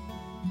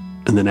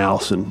 And then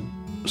Allison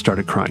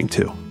started crying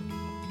too.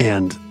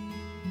 And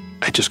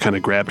I just kind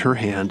of grabbed her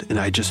hand, and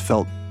I just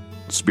felt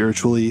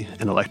spiritually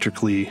and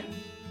electrically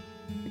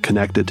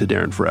connected to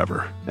Darren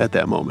forever at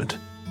that moment.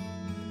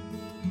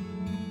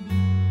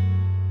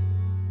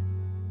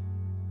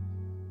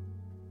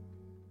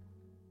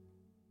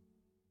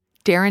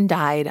 Darren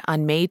died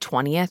on May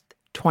 20th,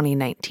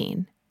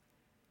 2019.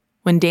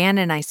 When Dan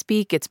and I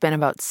speak, it's been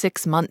about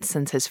 6 months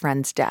since his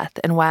friend's death,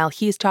 and while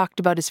he's talked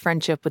about his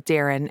friendship with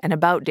Darren and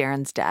about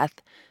Darren's death,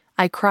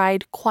 I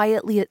cried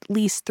quietly at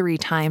least 3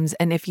 times,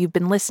 and if you've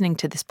been listening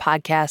to this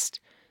podcast,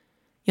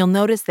 you'll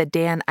notice that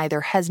Dan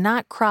either has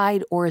not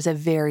cried or is a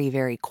very,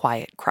 very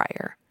quiet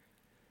crier.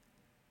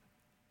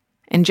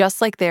 And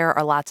just like there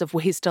are lots of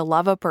ways to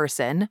love a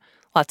person,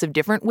 lots of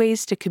different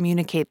ways to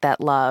communicate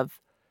that love,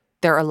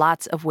 there are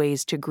lots of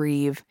ways to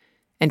grieve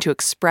and to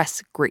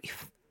express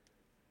grief.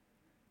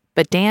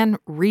 But Dan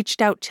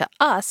reached out to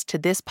us, to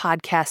this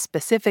podcast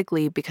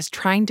specifically, because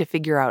trying to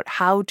figure out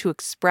how to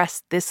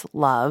express this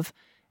love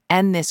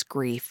and this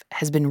grief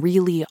has been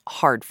really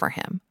hard for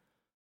him.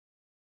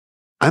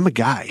 I'm a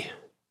guy.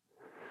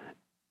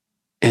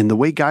 And the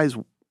way guys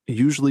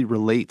usually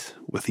relate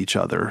with each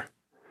other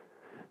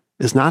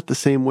is not the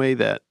same way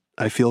that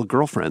I feel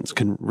girlfriends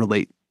can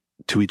relate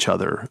to each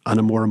other on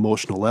a more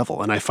emotional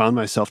level. And I found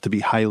myself to be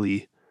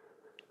highly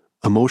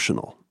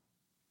emotional.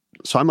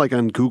 So I'm like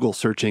on Google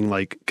searching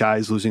like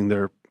guys losing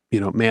their,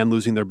 man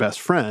losing their best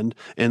friend,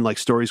 and like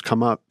stories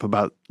come up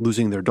about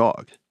losing their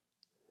dog.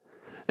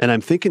 And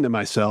I'm thinking to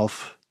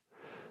myself,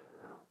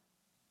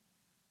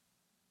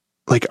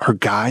 like, are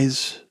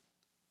guys,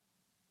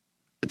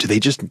 do they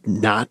just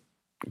not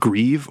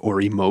grieve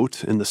or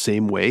emote in the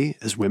same way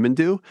as women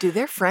do? Do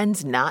their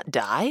friends not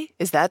die?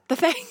 Is that the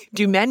thing?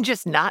 Do men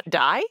just not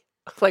die?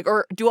 Like,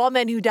 or do all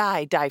men who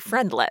die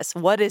friendless?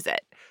 What is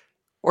it?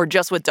 Or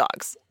just with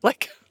dogs?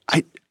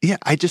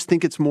 I just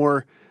think it's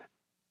more,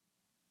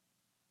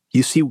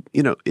 you see,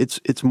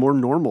 it's more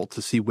normal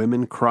to see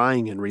women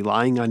crying and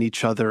relying on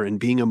each other and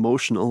being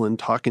emotional and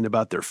talking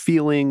about their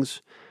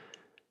feelings.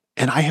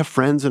 And I have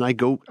friends, and I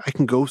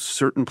can go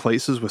certain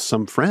places with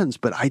some friends,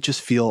 but I just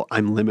feel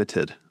I'm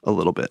limited a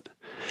little bit.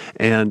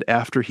 And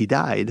after he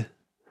died,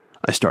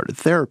 I started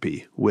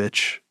therapy,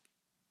 which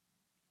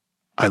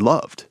I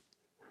loved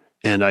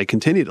and I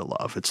continue to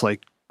love. It's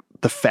like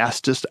the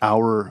fastest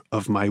hour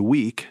of my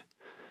week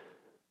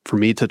for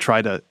me to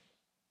try to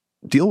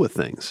deal with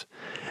things.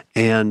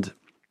 And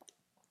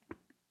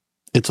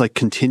it's like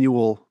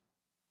continual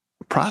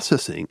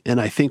processing.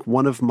 And I think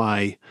one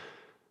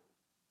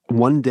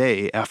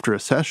day after a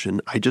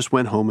session, I just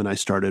went home and I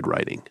started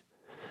writing.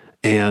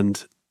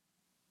 And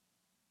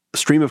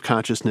stream of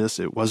consciousness,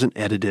 it wasn't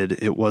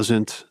edited. It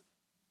wasn't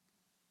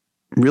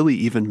really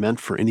even meant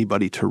for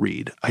anybody to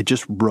read. I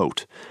just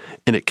wrote,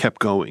 and it kept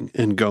going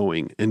and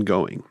going and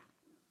going.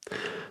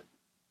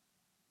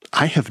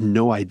 I have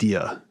no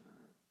idea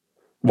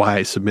why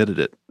I submitted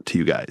it to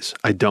you guys.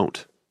 I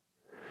don't.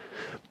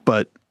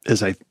 But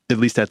at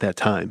least at that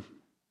time.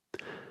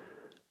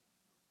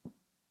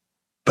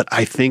 But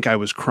I think I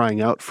was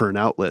crying out for an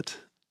outlet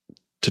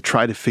to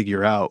try to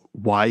figure out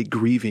why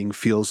grieving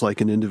feels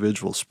like an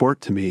individual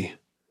sport to me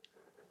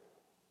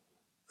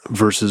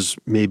versus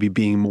maybe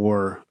being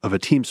more of a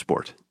team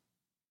sport.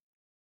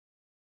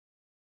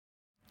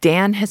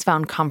 Dan has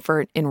found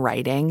comfort in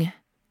writing,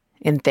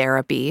 in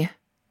therapy,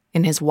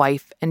 in his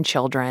wife and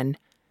children,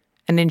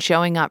 and in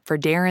showing up for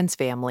Darren's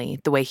family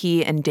the way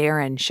he and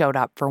Darren showed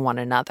up for one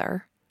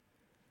another.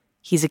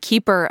 He's a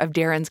keeper of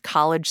Darren's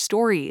college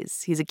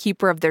stories. He's a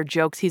keeper of their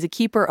jokes. He's a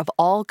keeper of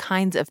all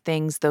kinds of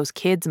things those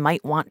kids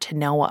might want to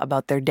know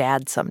about their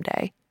dad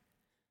someday.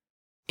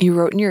 You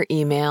wrote in your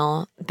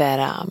email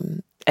that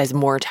as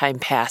more time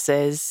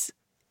passes,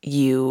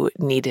 you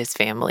need his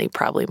family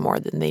probably more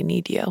than they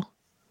need you.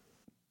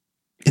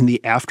 In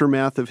the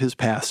aftermath of his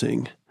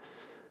passing,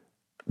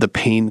 the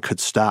pain could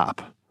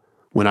stop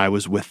when I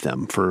was with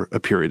them for a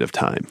period of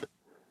time.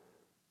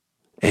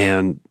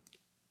 And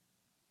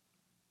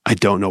I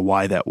don't know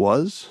why that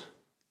was.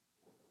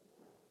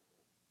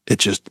 It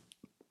just,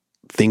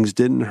 things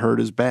didn't hurt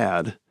as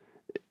bad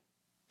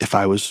if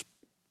I was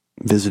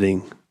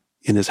visiting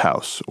in his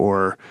house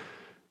or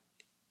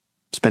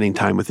spending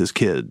time with his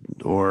kid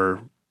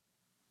or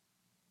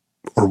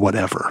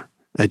whatever.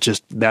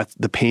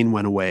 The pain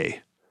went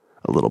away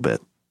a little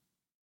bit.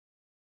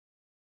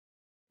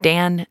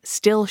 Dan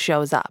still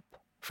shows up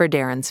for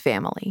Darren's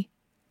family.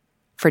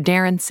 For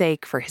Darren's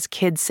sake, for his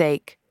kids'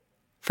 sake,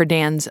 for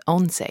Dan's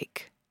own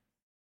sake.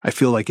 I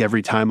feel like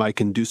every time I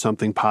can do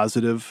something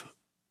positive,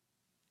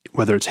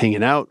 whether it's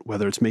hanging out,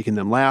 whether it's making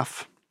them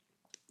laugh,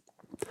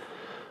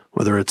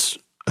 whether it's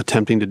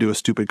attempting to do a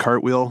stupid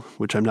cartwheel,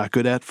 which I'm not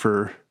good at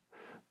for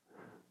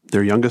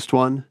their youngest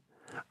one,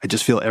 I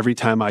just feel every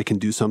time I can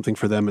do something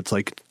for them, it's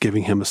like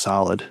giving him a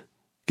solid,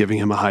 giving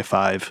him a high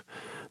five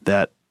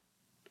that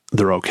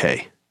they're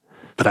okay.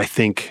 But I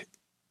think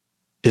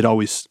it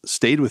always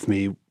stayed with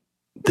me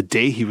the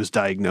day he was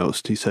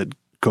diagnosed, he said,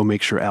 go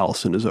make sure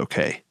Allison is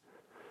okay.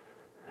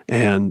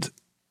 And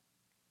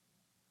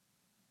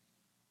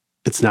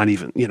it's not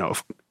even,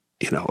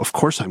 of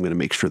course I'm going to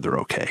make sure they're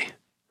okay.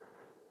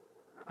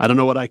 I don't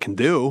know what I can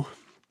do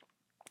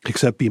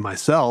except be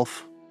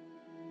myself.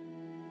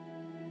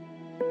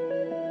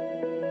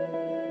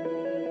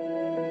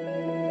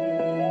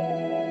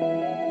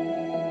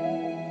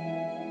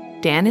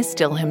 Dan is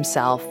still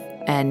himself,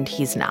 and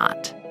he's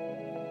not.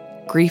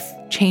 Grief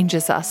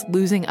changes us.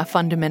 Losing a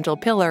fundamental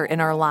pillar in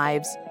our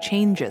lives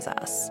changes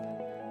us.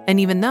 And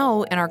even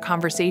though in our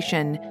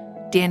conversation,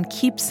 Dan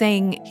keeps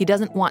saying he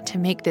doesn't want to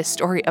make this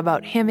story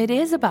about him, it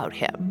is about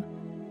him.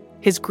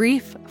 His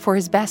grief for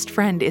his best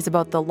friend is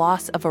about the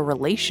loss of a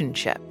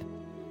relationship.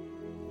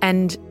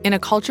 And in a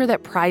culture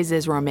that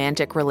prizes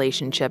romantic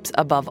relationships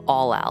above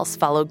all else,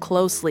 followed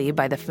closely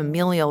by the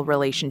familial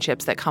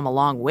relationships that come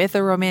along with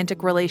a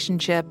romantic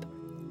relationship,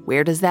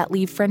 where does that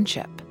leave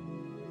friendship?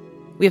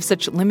 We have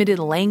such limited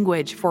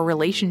language for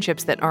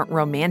relationships that aren't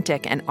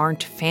romantic and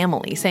aren't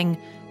family. Saying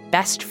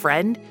best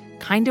friend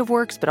kind of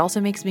works, but also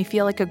makes me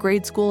feel like a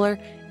grade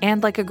schooler.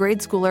 And like a grade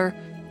schooler,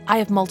 I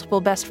have multiple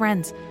best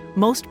friends.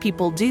 Most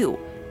people do.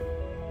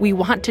 We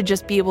want to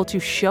just be able to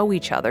show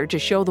each other, to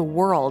show the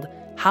world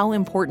how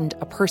important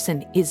a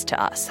person is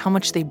to us, how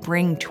much they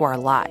bring to our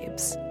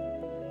lives.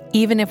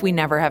 Even if we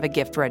never have a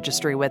gift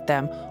registry with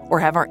them or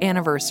have our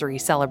anniversary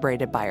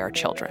celebrated by our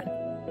children.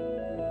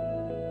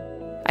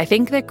 I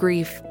think that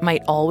grief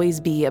might always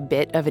be a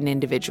bit of an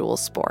individual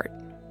sport.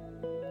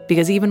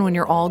 Because even when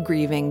you're all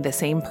grieving the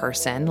same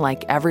person,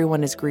 like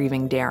everyone is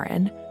grieving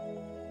Darren,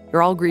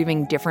 you're all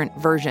grieving different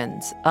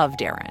versions of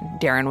Darren.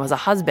 Darren was a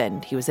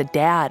husband, he was a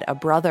dad, a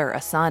brother,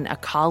 a son, a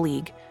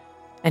colleague,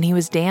 and he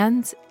was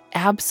Dan's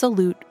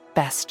absolute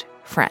best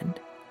friend.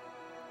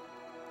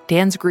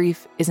 Dan's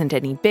grief isn't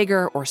any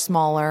bigger or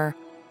smaller,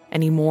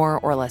 any more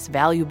or less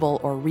valuable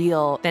or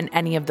real than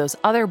any of those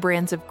other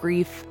brands of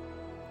grief.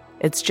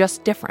 It's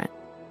just different.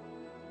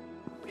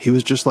 He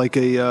was just like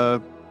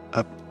a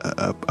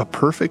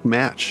perfect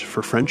match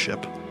for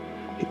friendship.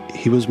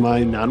 He was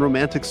my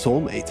non-romantic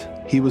soulmate.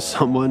 He was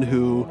someone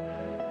who,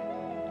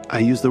 I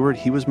use the word,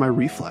 he was my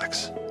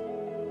reflex.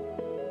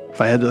 If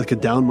I had like a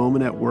down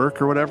moment at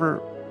work or whatever,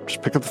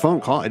 just pick up the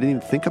phone, call. I didn't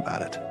even think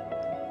about it.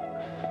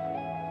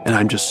 And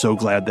I'm just so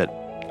glad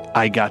that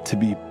I got to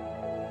be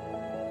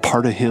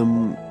part of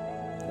him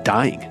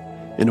dying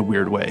in a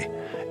weird way.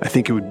 I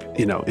think it would,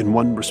 in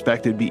one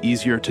respect, it'd be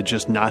easier to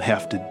just not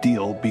have to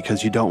deal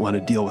because you don't want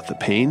to deal with the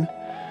pain.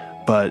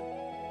 But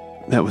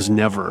that was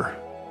never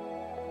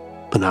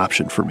an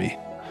option for me.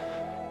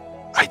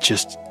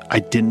 I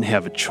didn't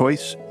have a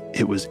choice.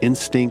 It was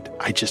instinct.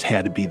 I just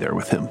had to be there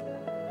with him.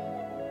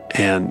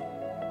 And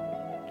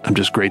I'm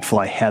just grateful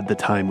I had the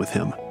time with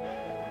him.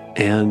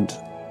 And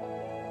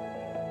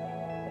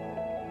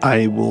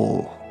I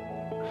will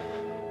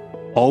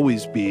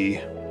always be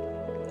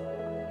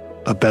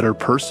a better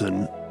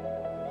person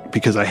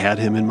because I had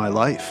him in my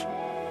life.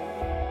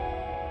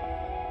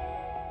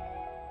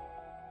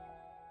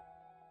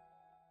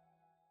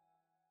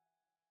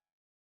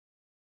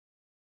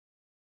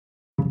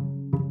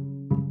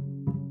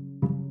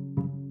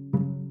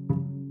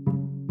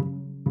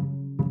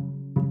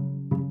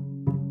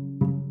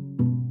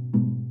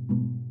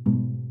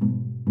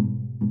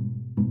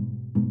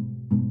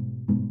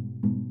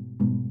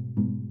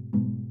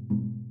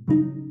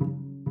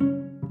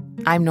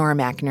 I'm Nora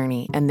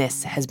McInerney, and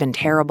this has been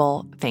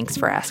Terrible. Thanks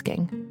for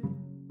asking.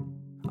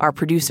 Our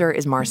producer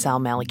is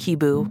Marcel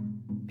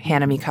Malakibu.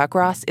 Hannah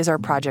Mikakros is our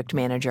project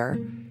manager.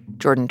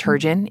 Jordan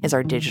Turgeon is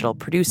our digital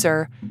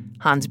producer.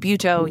 Hans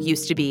Buetow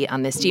used to be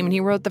on this team, and he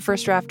wrote the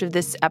first draft of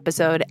this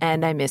episode,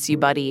 and I miss you,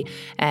 buddy,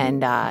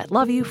 and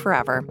love you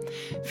forever.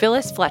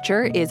 Phyllis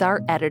Fletcher is our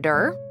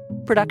editor.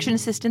 Production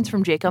assistance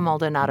from Jacob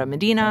Maldonado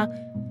Medina.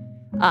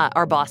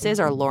 Our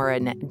bosses are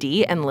Lauren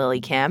D. and Lily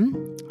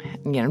Kim.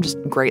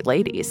 Just great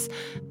ladies.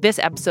 This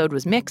episode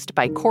was mixed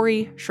by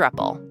Corey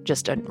Schreppel,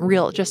 just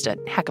a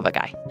heck of a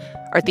guy.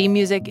 Our theme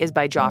music is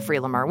by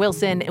Joffrey Lamar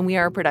Wilson, and we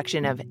are a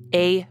production of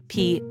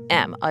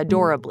APM,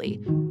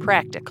 Adorably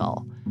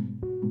Practical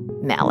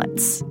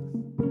Mallets.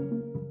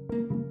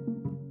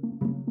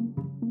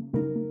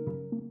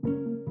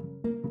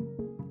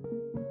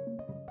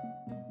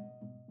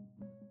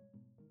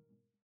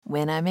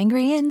 When I'm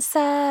angry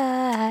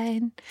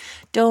inside,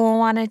 don't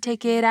want to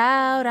take it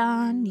out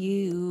on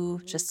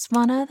you. Just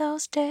one of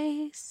those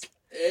days.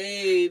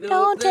 Hey,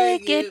 don't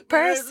take it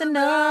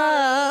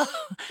personal.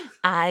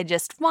 I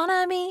just want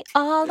to be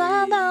all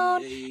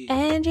alone,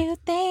 and you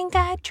think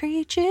I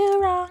treat you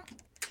wrong.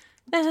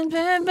 I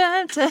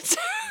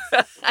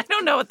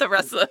don't know what the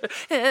rest of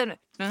the...